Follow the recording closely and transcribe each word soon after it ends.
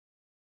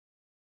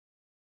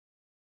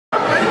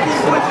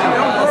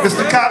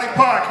Mr.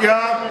 Collipark,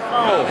 y'all.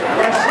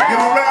 Give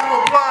him a round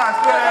of applause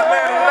for that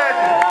Atlanta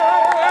legend.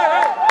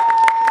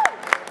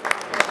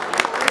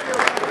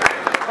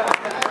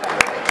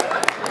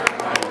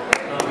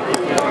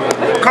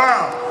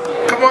 Carl,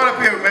 come on up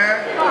here, man.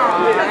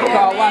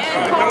 Karl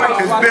Washington.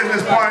 His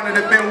business partner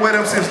that's been with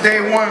him since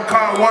day one,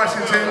 Karl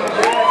Washington.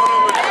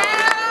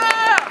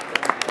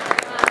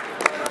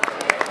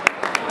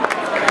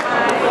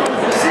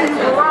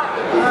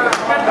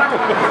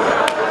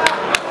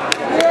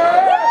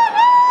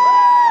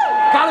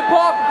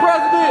 Collipark for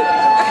president.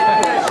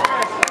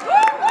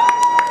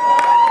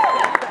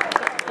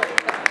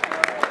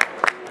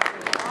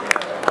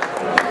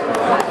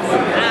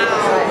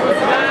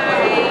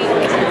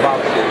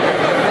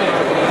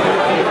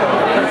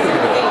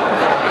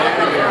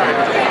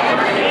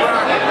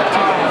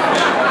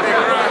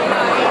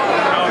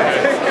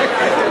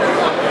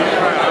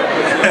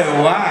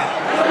 Wow.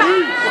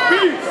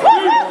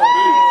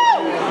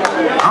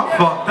 I'm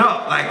fucked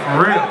up, like for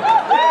real.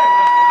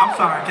 I'm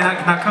sorry, can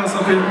I cuss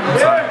up here? I'm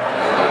sorry.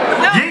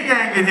 Ying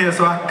ain't in here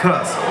so I can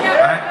cuss,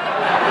 right?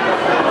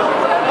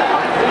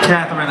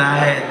 Catherine, I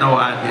had no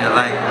idea,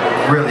 like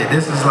really,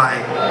 this is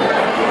like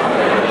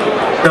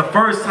the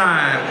first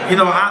time, you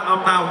know,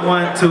 I'm not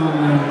one to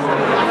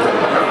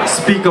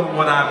speak on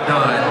what I've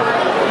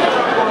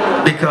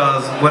done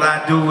because what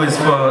I do is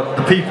for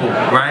the people,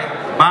 right?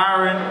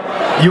 Byron,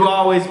 you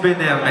always been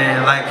there,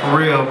 man, like for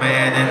real,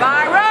 man. And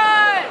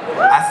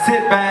I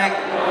sit back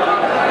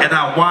and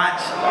I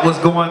watch what's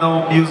going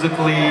on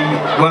musically,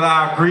 whether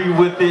I agree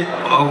with it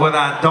or whether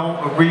I don't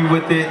agree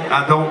with it,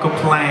 I don't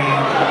complain.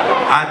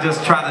 I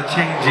just try to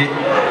change it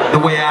the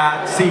way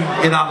I see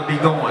it ought to be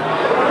going.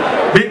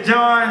 Big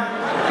John,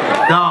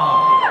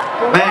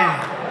 dog, man.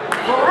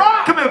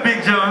 Come here,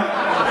 Big John.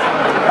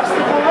 That's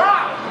the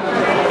Barack.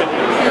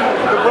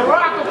 The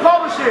Barack of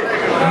publishing.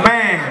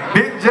 Man,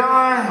 Big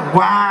John,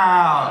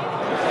 wow.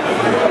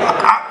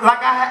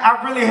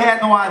 I really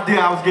had no idea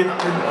I was getting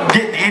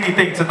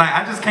anything tonight.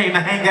 I just came to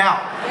hang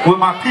out with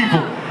my people.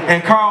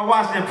 And Karl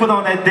Washington put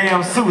on that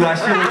damn suit. I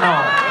should have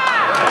known.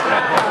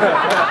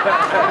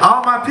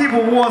 All my people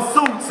wore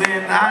suits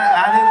and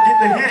I didn't get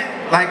the hint.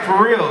 Like for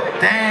real.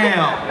 Damn.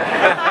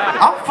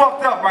 I'm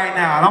fucked up right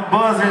now and I'm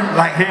buzzing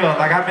like hell.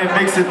 Like I've been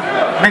mixing.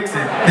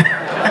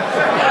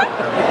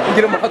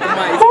 Get him out the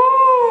mic.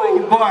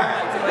 Woo, boy.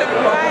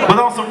 But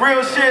on some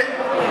real shit,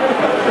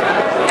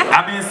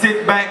 I've been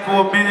sitting back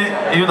for a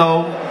minute, you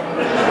know,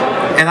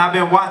 and I've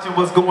been watching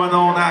what's going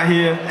on out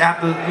here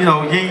after, you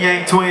know, Yin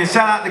Yang twins.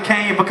 Shout out to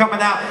Kane for coming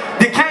out.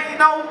 Did Kane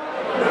know?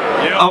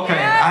 Yep. Okay,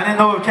 I didn't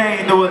know if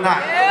Kane knew or not.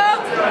 Yep.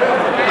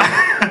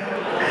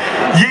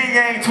 Yin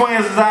Yang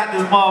twins is out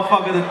this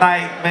motherfucker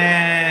tonight,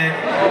 man.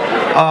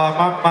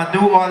 My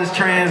new artist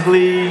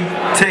Translee,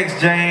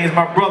 Tex James,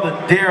 my brother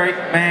Derrick,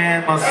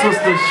 man, my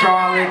sister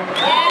Charlotte.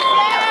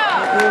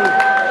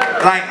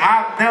 Like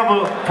I've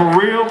never, for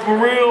real,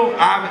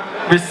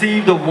 I've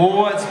received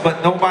awards,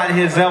 but nobody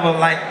has ever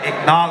like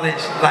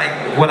acknowledged like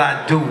what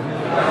I do.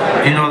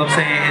 You know what I'm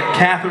saying? And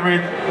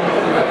Catherine,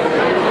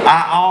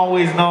 I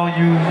always know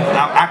you,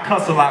 I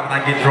cuss a lot when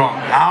I get drunk.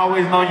 I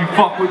always know you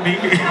fuck with me.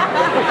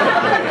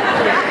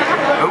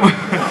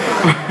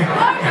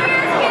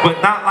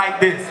 But not like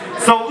this.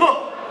 So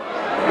look,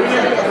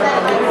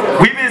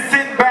 we've been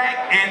sitting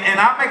back and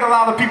I make a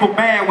lot of people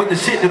mad with the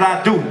shit that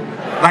I do.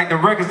 Like the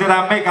records that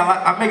I make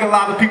a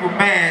lot of people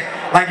mad.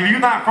 Like if you're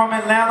not from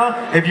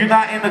Atlanta, if you're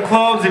not in the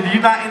clubs, if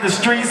you're not in the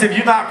streets, if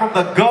you're not from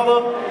the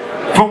gutter,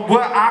 from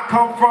where I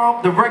come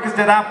from, the records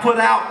that I put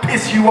out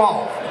piss you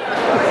off.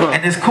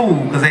 And it's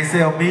cool, because they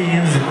sell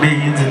millions and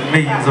millions and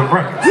millions of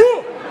records.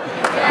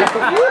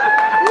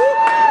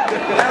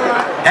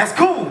 That's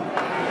cool.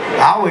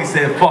 I always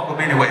said fuck them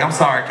anyway. I'm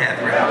sorry,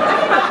 Catherine.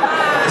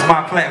 It's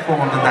my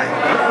platform tonight.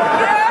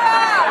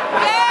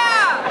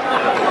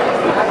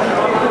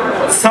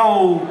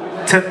 So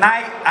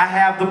tonight I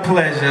have the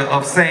pleasure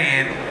of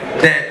saying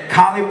that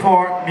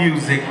Collipark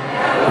Music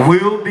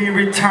will be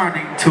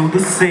returning to the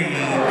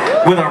scene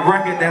with a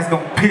record that's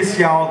gonna piss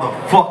y'all the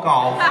fuck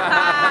off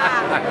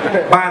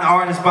by an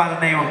artist by the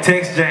name of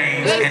Tex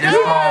James, and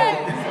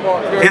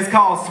it's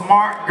called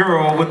Smart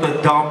Girl with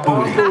a Dumb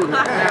Booty.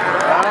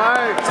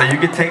 So you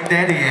can take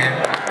that in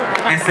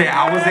and say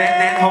I was at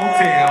that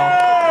hotel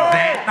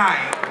that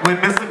night when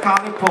Mr.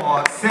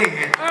 Collipark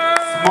said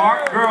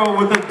Smart Girl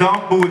with a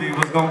Dumb Booty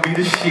was gonna be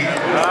the shit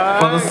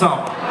for the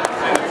summer.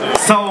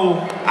 So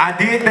I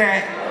did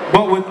that,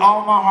 but with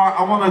all my heart,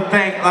 I want to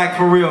thank, like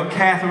for real,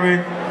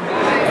 Catherine,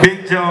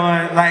 Big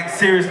John, like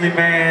seriously,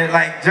 man.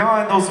 Like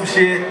John knows some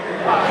shit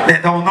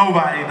that don't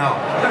nobody know.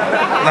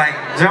 Like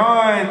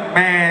John,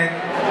 man,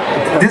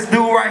 this dude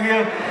right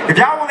here. If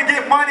y'all want to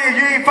get money and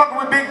you ain't fucking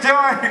with Big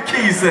John,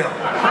 kill yourself.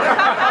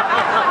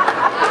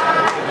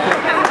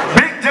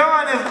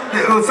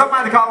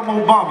 Somebody call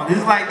him Obama. This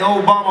is like the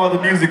Obama of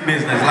the music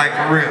business, like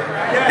for real.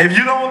 If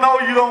you don't know,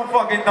 you don't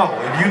fucking know.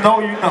 If you know,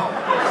 you know.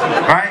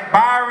 Right?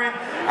 Byron,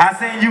 I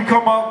seen you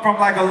come up from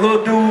like a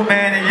little dude,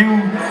 man, and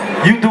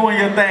you doing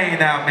your thing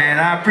now, man.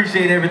 I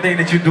appreciate everything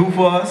that you do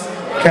for us.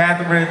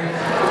 Catherine,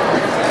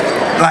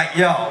 Like,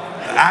 yo,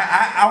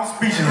 I'm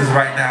speechless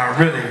right now,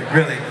 really,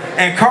 really.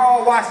 And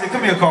Karl Washington,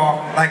 come here, Karl,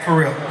 like for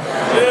real.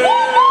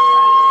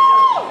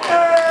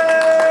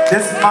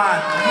 This is my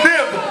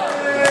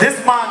nigga. This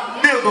is my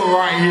nigga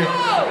right here.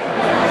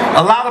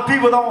 A lot of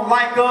people don't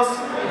like us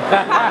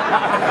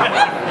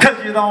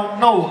because you don't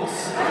know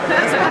us.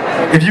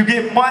 If you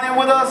get money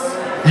with us,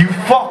 you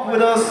fuck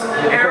with us.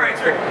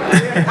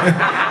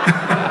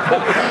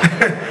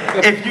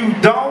 If you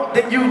don't,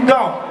 then you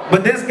don't.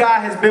 But this guy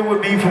has been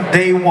with me from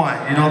day one,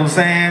 you know what I'm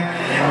saying?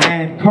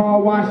 And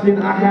Karl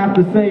Washington, I have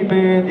to say,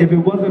 man, if it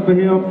wasn't for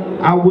him,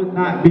 I would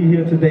not be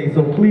here today.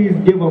 So please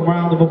give a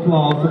round of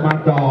applause to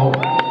my dog,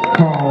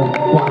 Karl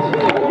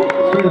Washington.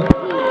 Straight up.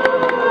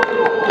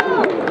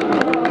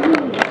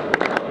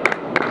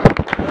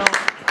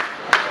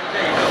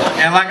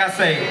 And like I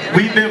say,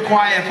 we've been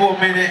quiet for a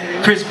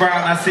minute. Chris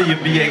Brown, I see you,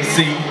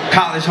 BAC.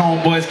 College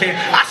homeboys came.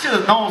 I should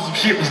have known some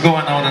shit was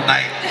going on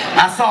tonight.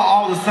 I saw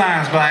all the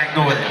signs, but I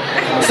ignored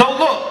it. So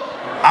look,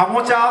 I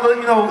want y'all to,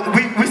 you know,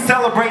 we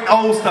celebrate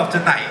old stuff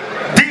tonight.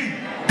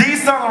 D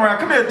son around.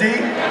 Come here, D.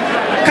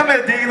 Come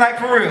here, D, like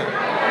for real.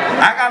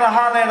 I gotta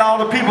holler at all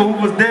the people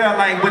who was there,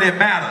 like when it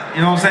mattered.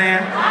 You know what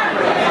I'm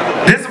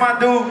saying? This is my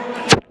dude.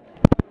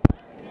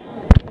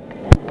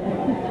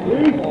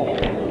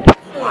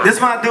 This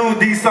is my dude,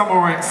 D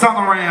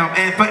Sonoram,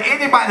 and for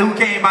anybody who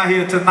came out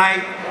here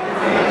tonight,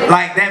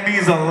 like that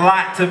means a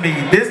lot to me.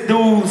 This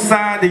dude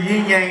signed the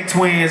Ying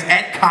twins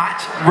at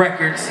Koch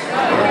Records,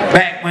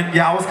 back when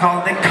y'all was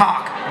calling it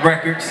Cock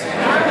Records,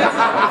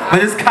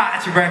 but it's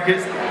Koch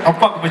Records. I'm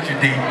fucking with you,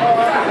 D.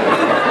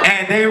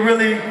 And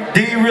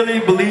D really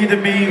believed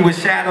in me with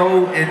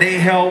Shadow, and they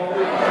helped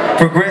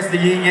progress the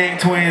Ying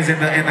twins in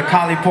the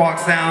Collipark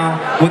sound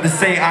with the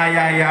Say Aye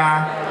Aye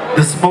Aye.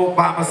 The Smoke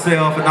by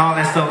Myself and all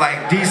that stuff.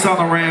 Like D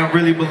Sonoram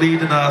really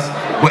believed in us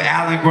with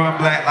Alan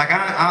Grunblatt. Like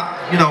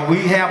you know,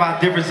 we have our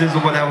differences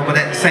or whatever, but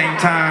at the same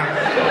time,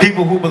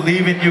 people who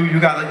believe in you, you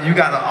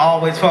gotta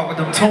always fuck with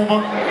them.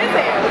 Tuma,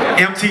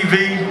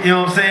 MTV, you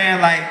know what I'm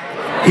saying? Like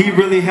he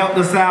really helped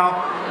us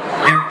out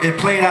and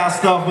played our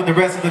stuff when the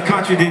rest of the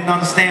country didn't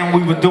understand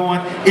what we were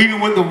doing.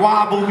 Even with the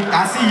wobble,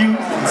 I see you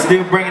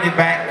still bringing it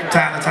back from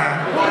time to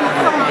time.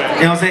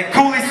 You know what I'm saying?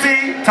 Cooley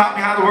C taught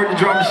me how to work the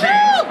drum machine.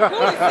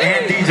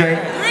 And DJ.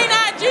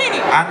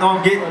 I know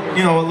I'm getting,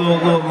 you know, a little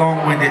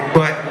long-winded,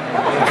 but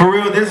for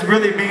real, this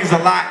really means a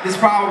lot. This is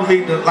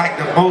probably the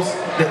most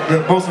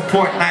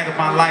important night of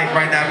my life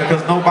right now,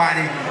 because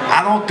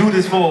I don't do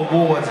this for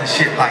awards and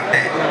shit like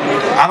that.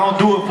 I don't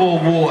do it for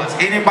awards.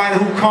 Anybody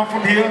who come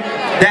from here,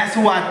 that's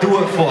who I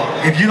do it for.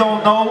 If you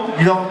don't know,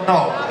 you don't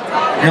know.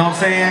 You know what I'm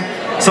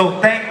saying?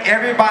 So thank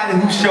everybody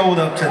who showed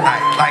up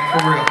tonight, like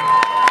for real.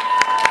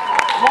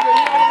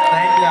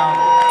 Thank y'all.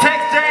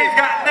 Tex James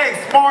got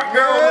next. Smart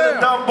girl with a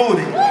dumb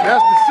booty.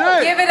 That's the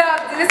shit. Give it up.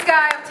 This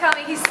guy, I'm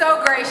telling you, he's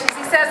so gracious.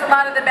 He says a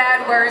lot of the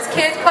bad words.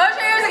 Kids, close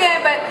your ears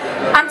again, but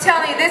I'm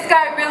telling you, this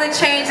guy really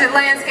changed the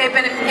landscape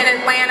in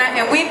Atlanta,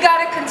 and we've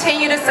got to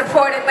continue to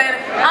support Atlanta.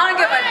 I don't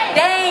give a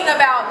dang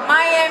about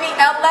Miami,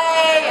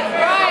 LA,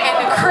 and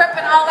the Crip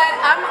and all that.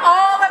 I'm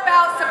all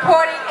about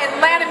supporting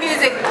Atlanta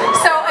music.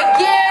 So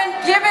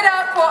again, give it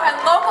up for a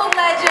local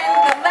legend,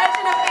 the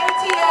legend of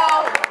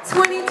ATL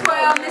 2012,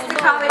 Mr.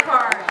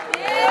 Collipark.